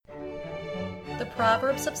The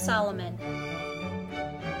Proverbs of Solomon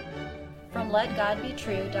from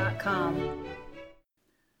LetGodBetrue.com.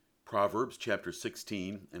 Proverbs chapter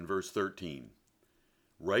 16 and verse 13.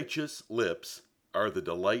 Righteous lips are the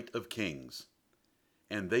delight of kings,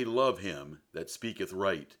 and they love him that speaketh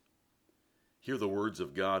right. Hear the words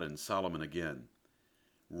of God in Solomon again.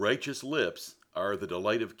 Righteous lips are the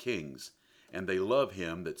delight of kings, and they love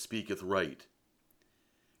him that speaketh right.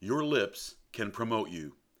 Your lips can promote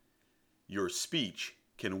you. Your speech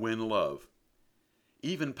can win love.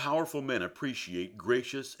 Even powerful men appreciate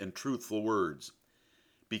gracious and truthful words,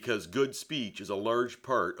 because good speech is a large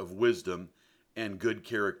part of wisdom and good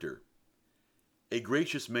character. A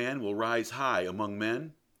gracious man will rise high among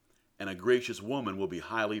men, and a gracious woman will be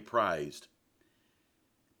highly prized.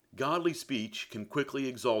 Godly speech can quickly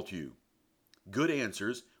exalt you. Good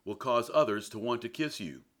answers will cause others to want to kiss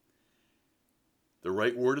you. The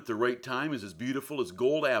right word at the right time is as beautiful as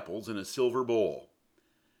gold apples in a silver bowl.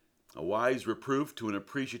 A wise reproof to an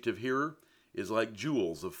appreciative hearer is like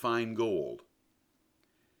jewels of fine gold.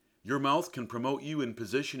 Your mouth can promote you in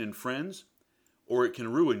position in friends, or it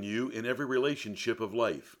can ruin you in every relationship of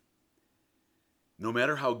life. No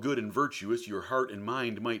matter how good and virtuous your heart and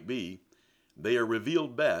mind might be, they are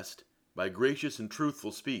revealed best by gracious and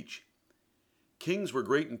truthful speech. Kings were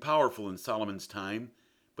great and powerful in Solomon's time,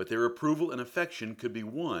 but their approval and affection could be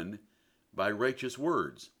won by righteous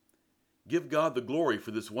words. Give God the glory for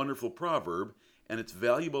this wonderful proverb and its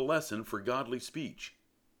valuable lesson for godly speech.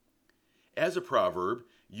 As a proverb,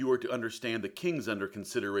 you are to understand the kings under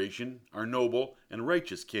consideration are noble and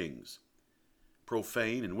righteous kings.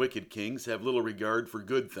 Profane and wicked kings have little regard for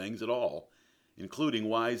good things at all, including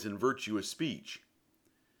wise and virtuous speech.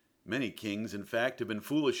 Many kings, in fact, have been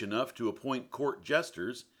foolish enough to appoint court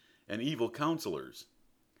jesters and evil counselors.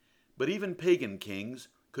 But even pagan kings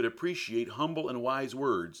could appreciate humble and wise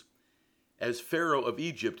words, as Pharaoh of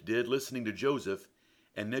Egypt did listening to Joseph,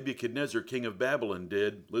 and Nebuchadnezzar, king of Babylon,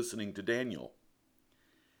 did listening to Daniel.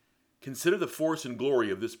 Consider the force and glory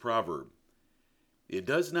of this proverb. It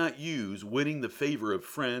does not use winning the favor of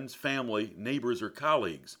friends, family, neighbors, or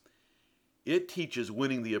colleagues. It teaches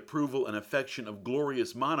winning the approval and affection of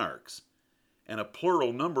glorious monarchs, and a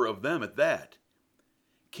plural number of them at that.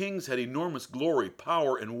 Kings had enormous glory,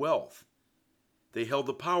 power, and wealth. They held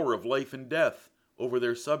the power of life and death over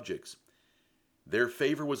their subjects. Their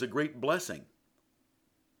favor was a great blessing.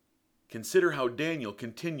 Consider how Daniel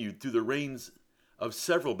continued through the reigns of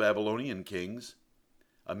several Babylonian kings,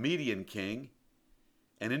 a Median king,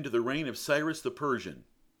 and into the reign of Cyrus the Persian.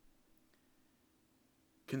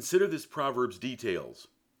 Consider this proverb's details.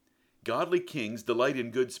 Godly kings delight in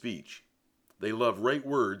good speech. They love right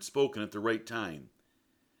words spoken at the right time.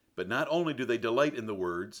 But not only do they delight in the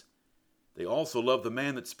words, they also love the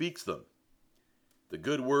man that speaks them. The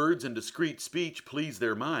good words and discreet speech please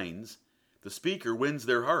their minds. The speaker wins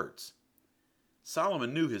their hearts.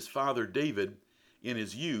 Solomon knew his father David in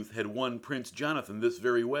his youth had won Prince Jonathan this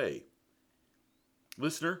very way.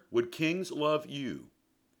 Listener, would kings love you?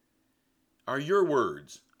 Are your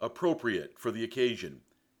words appropriate for the occasion?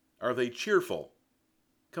 Are they cheerful,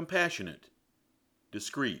 compassionate,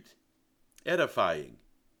 discreet, edifying,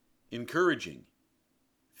 encouraging,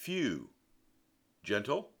 few,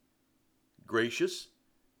 gentle, gracious,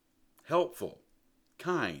 helpful,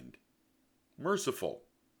 kind, merciful,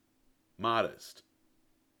 modest,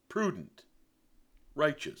 prudent,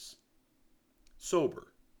 righteous,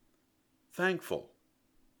 sober, thankful,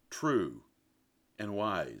 true, and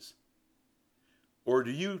wise? Or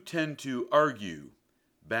do you tend to argue,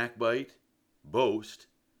 backbite, boast,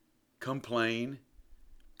 complain,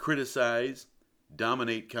 criticize,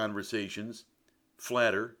 dominate conversations,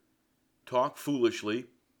 flatter, talk foolishly,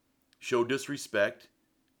 show disrespect,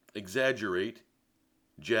 exaggerate,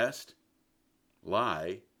 jest,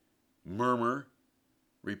 lie, murmur,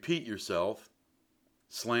 repeat yourself,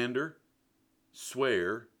 slander,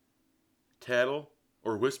 swear, tattle,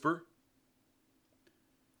 or whisper?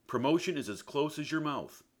 Promotion is as close as your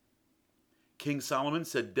mouth. King Solomon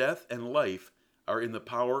said death and life are in the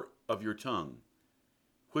power of your tongue.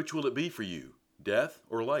 Which will it be for you, death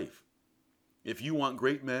or life? If you want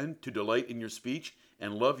great men to delight in your speech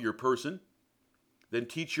and love your person, then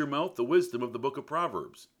teach your mouth the wisdom of the book of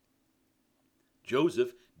Proverbs.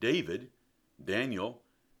 Joseph, David, Daniel,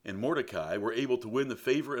 and Mordecai were able to win the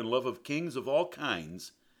favor and love of kings of all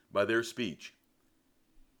kinds by their speech.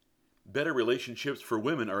 Better relationships for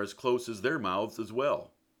women are as close as their mouths as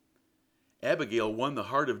well. Abigail won the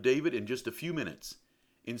heart of David in just a few minutes,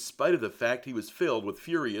 in spite of the fact he was filled with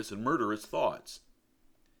furious and murderous thoughts.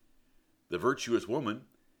 The virtuous woman,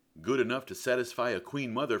 good enough to satisfy a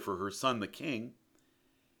queen mother for her son the king,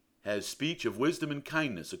 has speech of wisdom and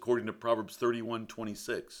kindness, according to Proverbs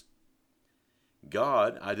 31:26.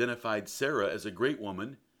 God identified Sarah as a great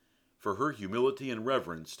woman for her humility and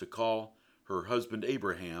reverence to call her husband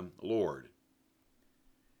Abraham Lord.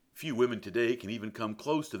 Few women today can even come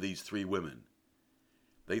close to these three women.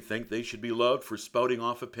 They think they should be loved for spouting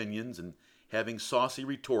off opinions and having saucy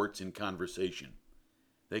retorts in conversation.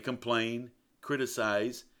 They complain,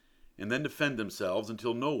 criticize, and then defend themselves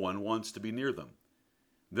until no one wants to be near them.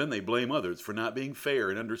 Then they blame others for not being fair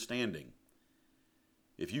and understanding.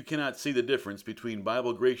 If you cannot see the difference between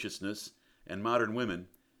Bible graciousness and modern women,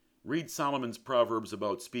 read Solomon's Proverbs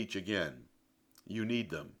about speech again. You need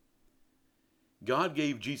them. God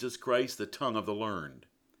gave Jesus Christ the tongue of the learned.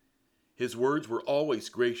 His words were always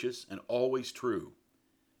gracious and always true.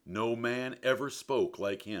 No man ever spoke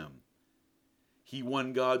like him. He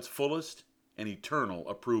won God's fullest and eternal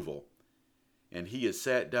approval, and he is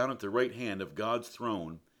sat down at the right hand of God's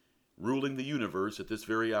throne, ruling the universe at this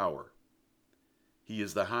very hour. He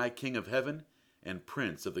is the high King of heaven and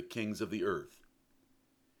Prince of the kings of the earth.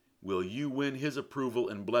 Will you win his approval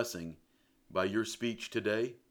and blessing by your speech today?